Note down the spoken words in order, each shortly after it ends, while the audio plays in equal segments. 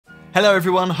Hello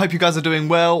everyone, hope you guys are doing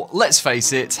well. Let's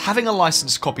face it, having a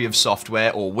licensed copy of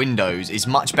software or Windows is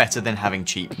much better than having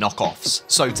cheap knockoffs.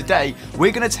 So today,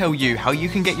 we're going to tell you how you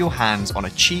can get your hands on a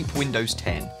cheap Windows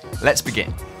 10. Let's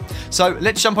begin. So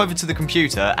let's jump over to the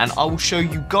computer and I will show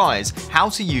you guys how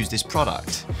to use this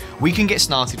product. We can get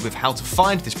started with how to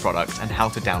find this product and how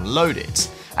to download it,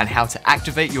 and how to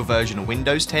activate your version of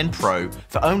Windows 10 Pro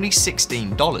for only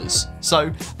 $16.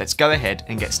 So let's go ahead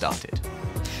and get started.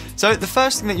 So the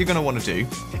first thing that you're going to want to do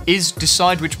is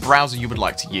decide which browser you would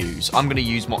like to use. I'm going to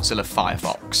use Mozilla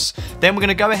Firefox. Then we're going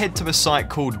to go ahead to a site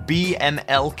called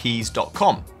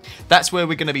bmlkeys.com. That's where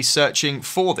we're going to be searching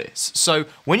for this. So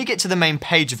when you get to the main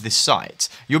page of this site,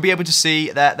 you'll be able to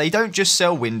see that they don't just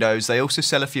sell Windows, they also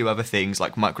sell a few other things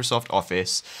like Microsoft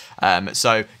Office.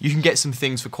 So you can get some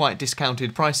things for quite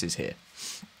discounted prices here.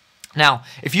 Now,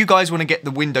 if you guys want to get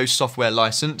the Windows software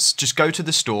license, just go to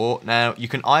the store. Now, you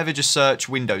can either just search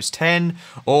Windows 10,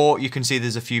 or you can see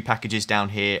there's a few packages down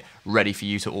here ready for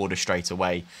you to order straight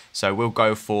away. So we'll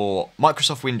go for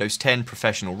Microsoft Windows 10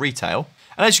 Professional Retail.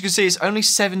 And as you can see, it's only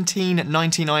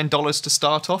 $17.99 to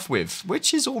start off with,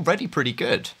 which is already pretty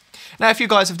good. Now, if you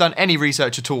guys have done any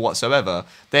research at all whatsoever,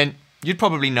 then you'd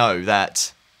probably know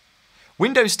that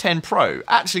Windows 10 Pro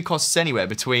actually costs anywhere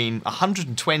between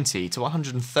 $120 to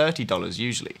 $130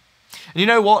 usually. And you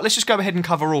know what? Let's just go ahead and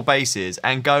cover all bases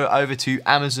and go over to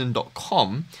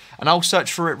Amazon.com and I'll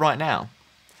search for it right now.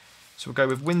 So we'll go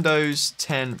with Windows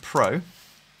 10 Pro.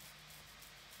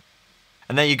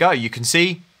 And there you go. You can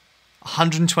see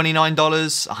 $129,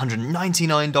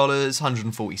 $199,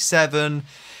 $147.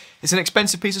 It's an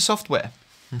expensive piece of software.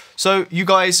 So you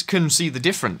guys can see the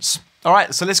difference.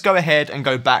 Alright, so let's go ahead and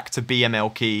go back to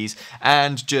BML Keys,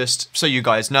 and just so you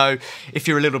guys know, if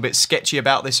you're a little bit sketchy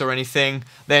about this or anything,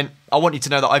 then I want you to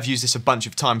know that I've used this a bunch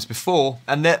of times before,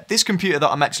 and that this computer that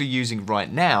I'm actually using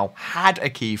right now had a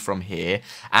key from here,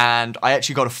 and I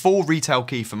actually got a full retail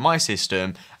key for my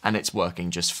system, and it's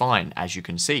working just fine, as you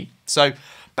can see. So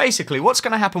basically, what's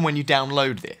going to happen when you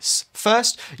download this?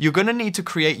 First, you're going to need to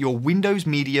create your Windows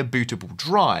Media bootable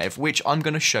drive, which I'm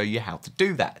going to show you how to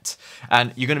do that.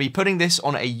 And you're going to be putting this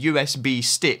on a USB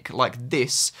stick like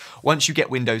this once you get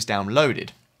Windows downloaded.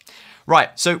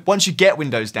 Right, so once you get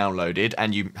Windows downloaded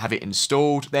and you have it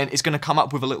installed, then it's going to come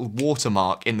up with a little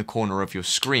watermark in the corner of your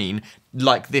screen,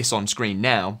 like this on screen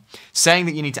now, saying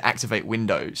that you need to activate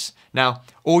Windows. Now,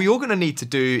 all you're going to need to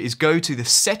do is go to the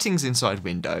settings inside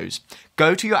Windows,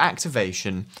 go to your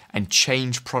activation, and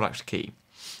change product key.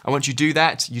 And once you do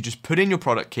that, you just put in your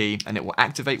product key and it will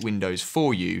activate Windows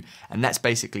for you, and that's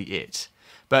basically it.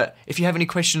 But if you have any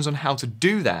questions on how to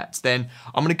do that, then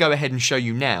I'm going to go ahead and show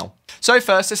you now. So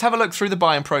first, let's have a look through the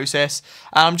buying process.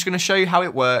 I'm just going to show you how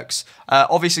it works.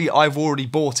 Obviously, I've already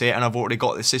bought it and I've already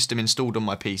got the system installed on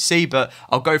my PC, but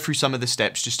I'll go through some of the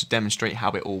steps just to demonstrate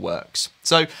how it all works.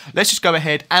 So let's just go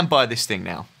ahead and buy this thing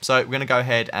now. So we're going to go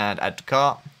ahead and add to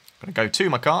cart. I'm going to go to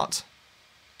my cart.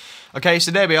 Okay,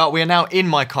 so there we are. We are now in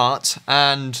my cart,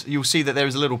 and you'll see that there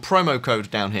is a little promo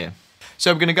code down here.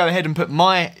 So we're going to go ahead and put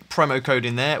my promo code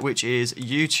in there, which is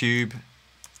YouTube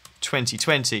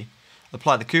 2020.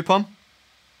 Apply the coupon.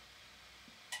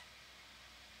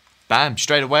 Bam,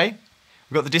 straight away.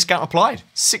 We've got the discount applied.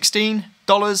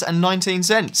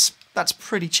 $16.19. That's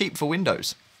pretty cheap for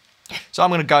Windows. So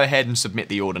I'm going to go ahead and submit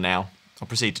the order now. I'll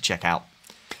proceed to check out.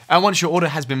 And once your order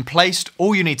has been placed,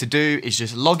 all you need to do is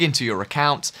just log into your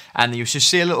account, and you'll just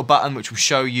see a little button which will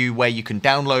show you where you can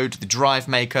download the drive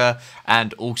maker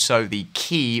and also the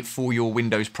key for your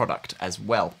Windows product as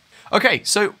well. Okay,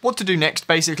 so what to do next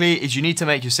basically is you need to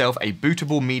make yourself a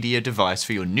bootable media device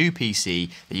for your new PC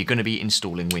that you're going to be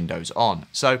installing Windows on.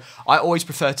 So I always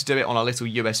prefer to do it on a little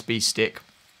USB stick.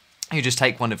 You just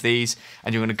take one of these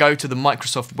and you're going to go to the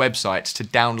Microsoft website to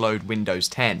download Windows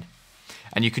 10.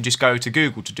 And you can just go to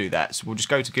Google to do that. So we'll just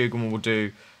go to Google and we'll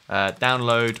do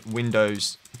download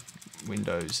Windows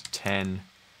 10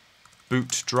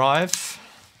 boot drive.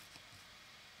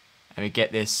 And we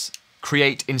get this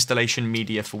create installation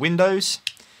media for Windows.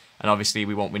 And obviously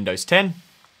we want Windows 10.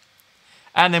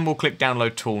 And then we'll click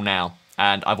download tool now.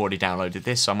 And I've already downloaded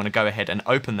this, so I'm going to go ahead and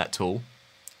open that tool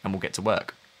and we'll get to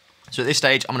work. So at this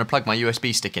stage, I'm going to plug my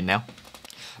USB stick in now.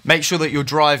 Make sure that your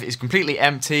drive is completely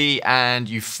empty and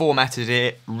you've formatted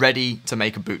it ready to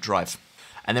make a boot drive.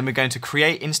 And then we're going to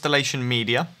create installation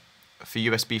media for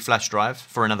USB flash drive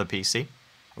for another PC.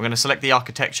 We're going to select the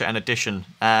architecture and edition.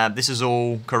 This is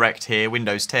all correct here,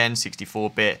 Windows 10,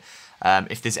 64-bit.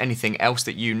 If there's anything else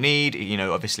that you need, you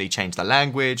know, obviously change the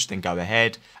language, then go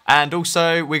ahead. And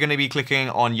also we're going to be clicking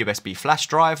on USB flash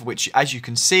drive, which as you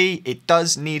can see, it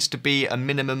does need to be a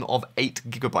minimum of 8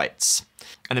 GB.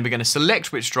 And then we're going to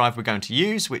select which drive we're going to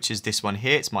use, which is this one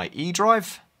here. It's my E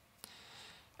drive.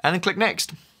 And then click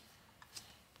next.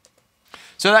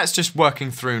 So that's just working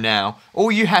through now.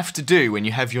 All you have to do when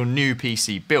you have your new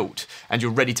PC built and you're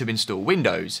ready to install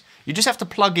Windows, you just have to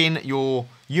plug in your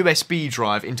USB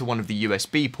drive into one of the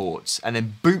USB ports and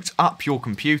then boot up your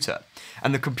computer.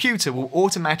 And the computer will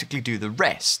automatically do the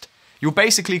rest. You'll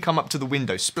basically come up to the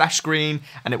Windows splash screen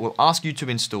and it will ask you to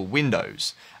install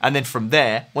Windows. And then from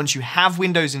there, once you have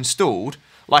Windows installed,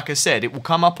 like I said, it will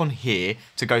come up on here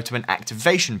to go to an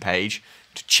activation page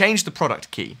to change the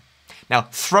product key. Now,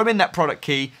 throw in that product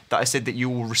key that I said that you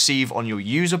will receive on your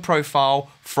user profile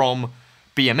from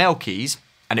BML Keys,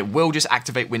 and it will just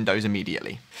activate Windows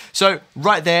immediately. So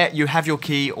right there, you have your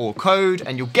key or code,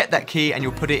 and you'll get that key and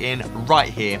you'll put it in right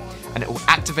here, and it will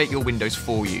activate your Windows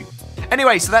for you.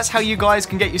 Anyway, so that's how you guys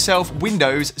can get yourself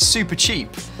Windows super cheap.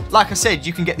 Like I said,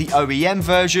 you can get the OEM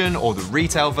version or the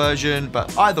retail version,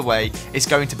 but either way, it's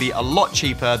going to be a lot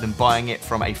cheaper than buying it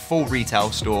from a full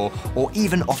retail store or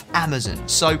even off Amazon.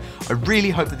 So I really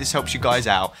hope that this helps you guys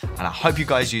out, and I hope you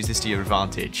guys use this to your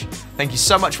advantage. Thank you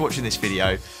so much for watching this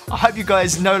video. I hope you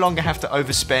guys no longer have to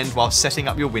overspend while setting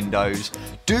up your Windows.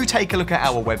 Do take a look at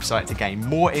our website to gain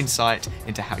more insight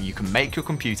into how you can make your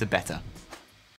computer better.